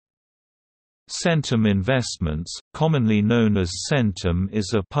Centum Investments, commonly known as Centum,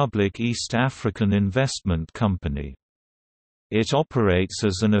 is a public East African investment company. It operates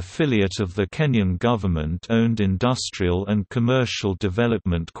as an affiliate of the Kenyan government-owned Industrial and Commercial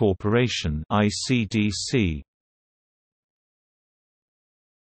Development Corporation (ICDC).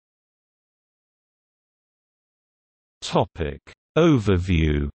 Topic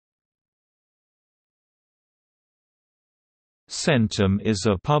Overview. Centum is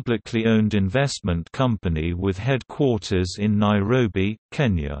a publicly owned investment company with headquarters in Nairobi,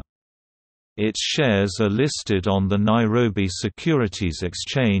 Kenya. Its shares are listed on the Nairobi Securities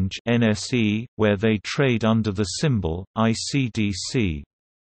Exchange (NSE), where they trade under the symbol ICDC.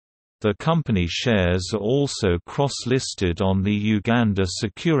 The company shares are also cross-listed on the Uganda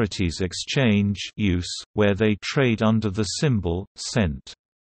Securities Exchange (USE), where they trade under the symbol CENT.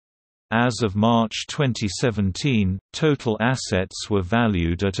 As of March 2017, total assets were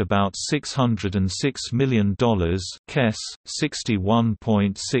valued at about $606 million, KES,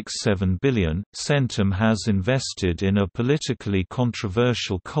 $61.67 billion. Centum has invested in a politically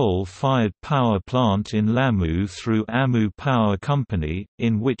controversial coal-fired power plant in Lamu through Amu Power Company,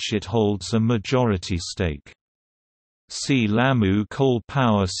 in which it holds a majority stake. See Lamu Coal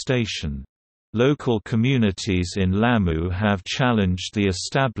Power Station. Local communities in Lamu have challenged the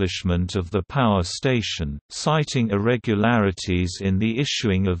establishment of the power station, citing irregularities in the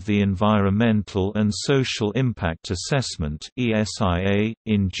issuing of the Environmental and Social Impact Assessment (ESIA).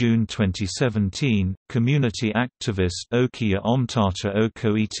 In June 2017, community activist Okiya Omtata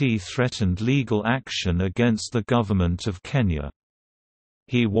Okoiti threatened legal action against the government of Kenya.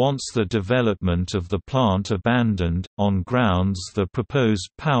 He wants the development of the plant abandoned, on grounds the proposed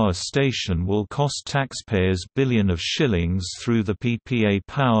power station will cost taxpayers billions of shillings through the PPA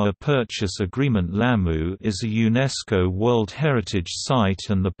Power Purchase Agreement. Lamu is a UNESCO World Heritage Site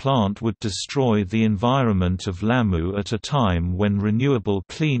and the plant would destroy the environment of Lamu at a time when renewable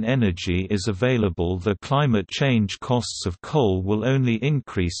clean energy is available. The climate change costs of coal will only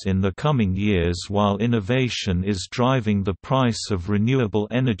increase in the coming years while innovation is driving the price of renewable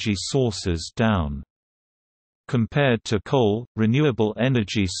energy sources down. Compared to coal, renewable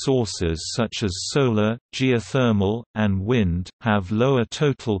energy sources such as solar, geothermal, and wind, have lower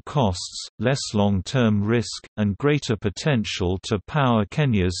total costs, less long-term risk, and greater potential to power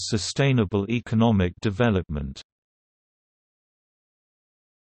Kenya's sustainable economic development.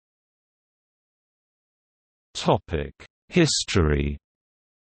 History.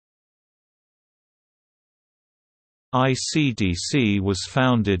 ICDC was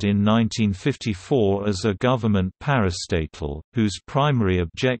founded in 1954 as a government parastatal, whose primary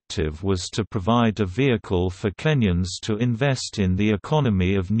objective was to provide a vehicle for Kenyans to invest in the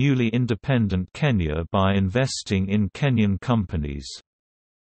economy of newly independent Kenya by investing in Kenyan companies.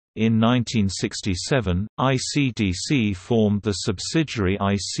 In 1967, ICDC formed the subsidiary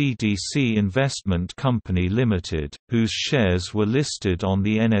ICDC Investment Company Limited, whose shares were listed on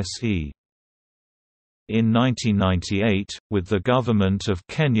the NSE. In 1998, with the government of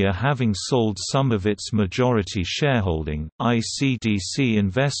Kenya having sold some of its majority shareholding, ICDC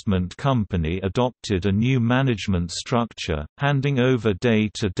Investment Company adopted a new management structure, handing over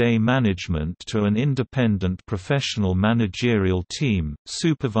day-to-day management to an independent professional managerial team,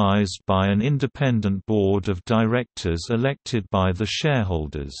 supervised by an independent board of directors elected by the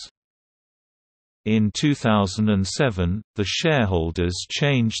shareholders. In 2007, the shareholders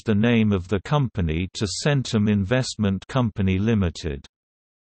changed the name of the company to Centum Investment Company Limited.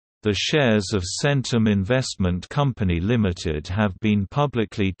 The shares of Centum Investment Company Limited have been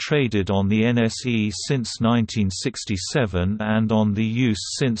publicly traded on the NSE since 1967 and on the USE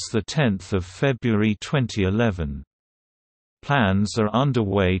since 10 February 2011. Plans are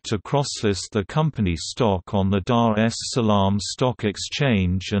underway to crosslist the company stock on the Dar es Salaam Stock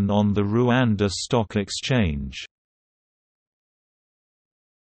Exchange and on the Rwanda Stock Exchange.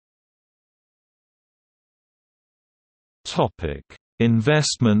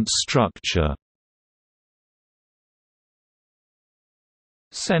 Investment structure.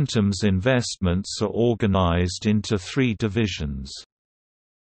 Centum's investments are organized into three divisions.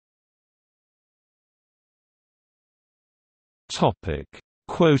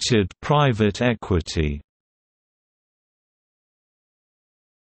 Quoted private equity.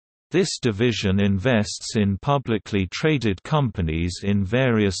 This division invests in publicly traded companies in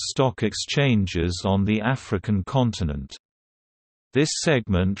various stock exchanges on the African continent. This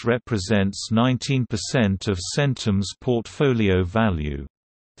segment represents 19% of Centum's portfolio value.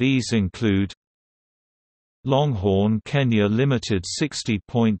 These include Longhorn Kenya Limited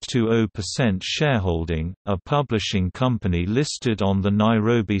 60.20% shareholding, a publishing company listed on the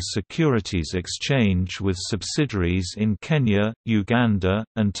Nairobi Securities Exchange with subsidiaries in Kenya, Uganda,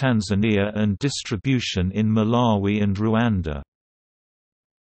 and Tanzania and distribution in Malawi and Rwanda.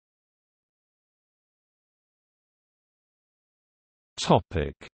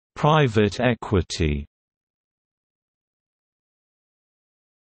 Private equity.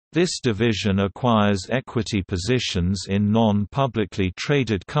 This division acquires equity positions in non-publicly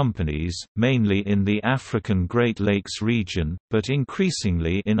traded companies, mainly in the African Great Lakes region, but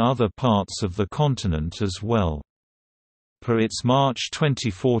increasingly in other parts of the continent as well. Per its March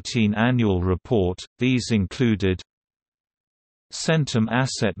 2014 annual report, these included Centum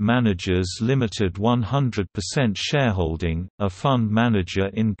Asset Managers Limited 100% shareholding, a fund manager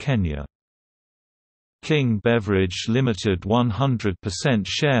in Kenya. King Beverage Limited 100%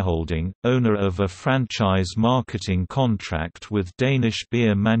 shareholding, owner of a franchise marketing contract with Danish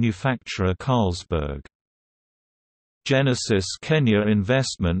beer manufacturer Carlsberg. Genesis Kenya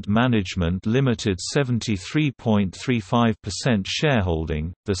Investment Management Limited 73.35%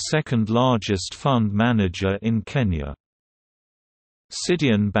 shareholding, the second largest fund manager in Kenya.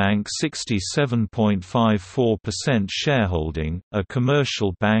 Sidian Bank 67.54% shareholding, a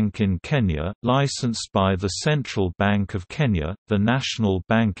commercial bank in Kenya, licensed by the Central Bank of Kenya, the national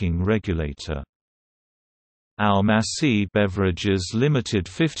banking regulator. Almasi Beverages Limited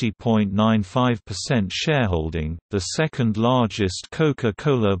 50.95% shareholding, the second largest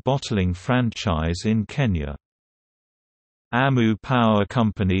Coca-Cola bottling franchise in Kenya. Amu Power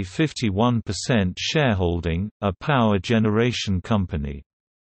Company 51% shareholding, a power generation company.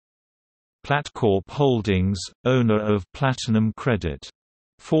 Platcorp Holdings, owner of Platinum Credit.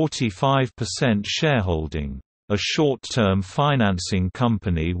 45% shareholding. A short-term financing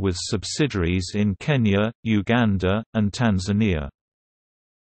company with subsidiaries in Kenya, Uganda, and Tanzania.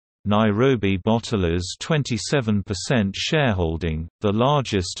 Nairobi Bottlers 27% shareholding, the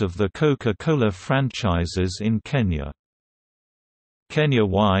largest of the Coca-Cola franchises in Kenya. Kenya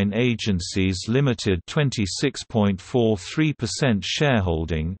Wine Agencies Limited 26.43%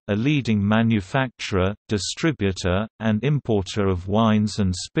 shareholding, a leading manufacturer, distributor, and importer of wines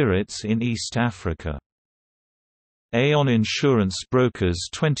and spirits in East Africa. Aon Insurance Brokers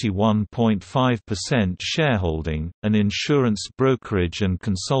 21.5% shareholding, an insurance brokerage and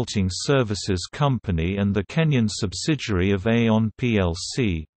consulting services company and the Kenyan subsidiary of Aon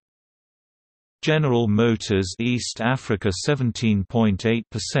plc. General Motors East Africa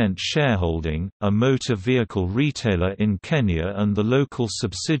 17.8% shareholding, a motor vehicle retailer in Kenya and the local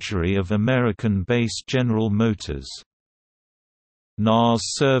subsidiary of American-based General Motors. NAS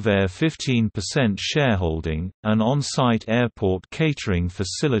Surveyor 15% shareholding, an on-site airport catering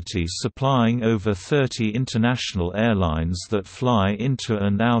facility supplying over 30 international airlines that fly into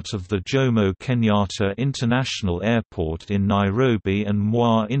and out of the Jomo Kenyatta International Airport in Nairobi and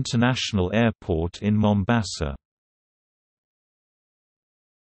Moi International Airport in Mombasa.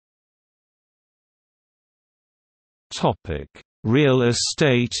 Real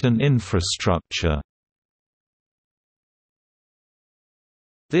estate and infrastructure.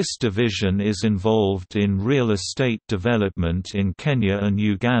 This division is involved in real estate development in Kenya and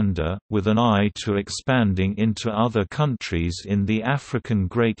Uganda, with an eye to expanding into other countries in the African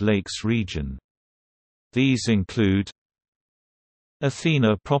Great Lakes region. These include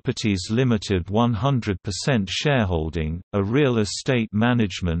Athena Properties Limited 100% shareholding, a real estate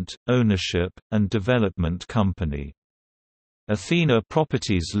management, ownership, and development company. Athena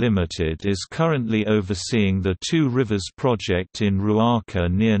Properties Limited is currently overseeing the Two Rivers project in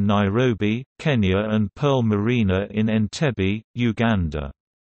Ruaka near Nairobi, Kenya and Pearl Marina in Entebbe, Uganda.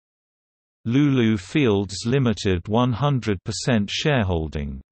 Lulu Fields Limited 100%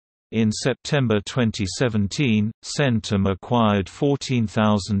 shareholding. In September 2017, Centum acquired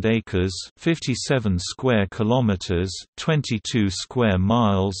 14,000 acres (57 square kilometers, 22 square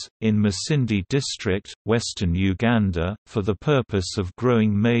miles) in Masindi district, western Uganda, for the purpose of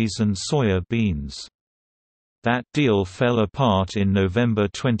growing maize and soya beans. That deal fell apart in November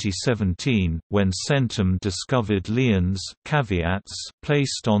 2017, when Centum discovered liens caveats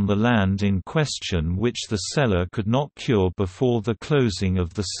placed on the land in question which the seller could not cure before the closing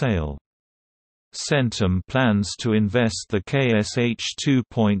of the sale. Centum plans to invest the KSH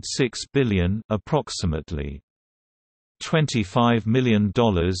 2.6 billion, approximately $25 million,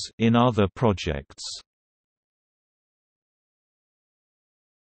 in other projects.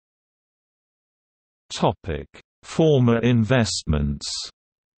 Former investments.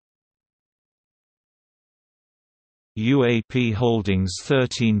 UAP Holdings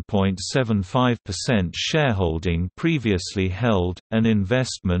 13.75% shareholding previously held, an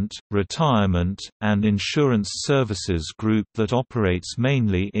investment, retirement, and insurance services group that operates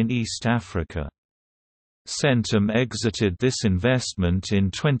mainly in East Africa. Centum exited this investment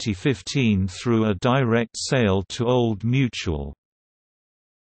in 2015 through a direct sale to Old Mutual.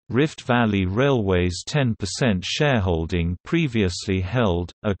 Rift Valley Railway's 10% shareholding previously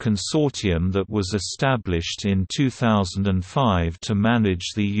held, a consortium that was established in 2005 to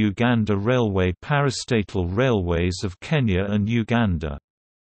manage the Uganda Railway parastatal railways of Kenya and Uganda.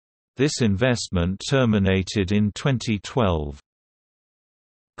 This investment terminated in 2012.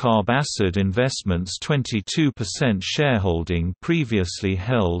 Carbacid Investments' 22% shareholding previously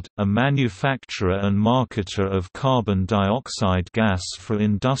held, a manufacturer and marketer of carbon dioxide gas for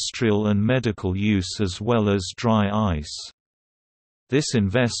industrial and medical use as well as dry ice. This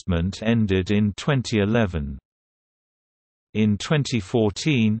investment ended in 2011. In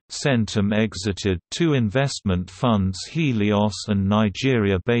 2014, Centum exited two investment funds, Helios and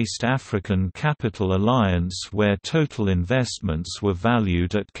Nigeria-based African Capital Alliance, where total investments were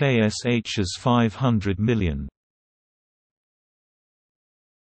valued at KSH's $500 million.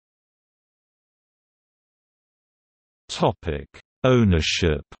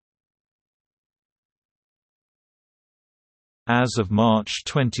 Ownership. As of March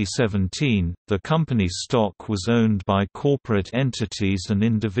 2017, the company's stock was owned by corporate entities and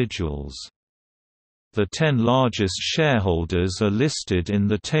individuals. The 10 largest shareholders are listed in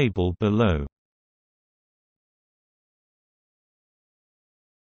the table below.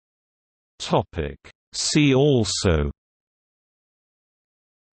 See also: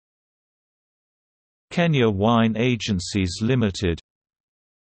 Kenya Wine Agencies Limited,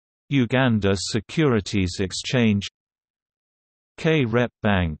 Uganda Securities Exchange, K-Rep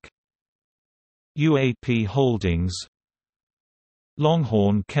Bank, UAP Holdings,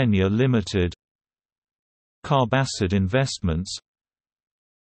 Longhorn Kenya Limited, Carbacid Investments,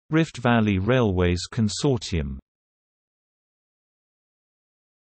 Rift Valley Railways Consortium.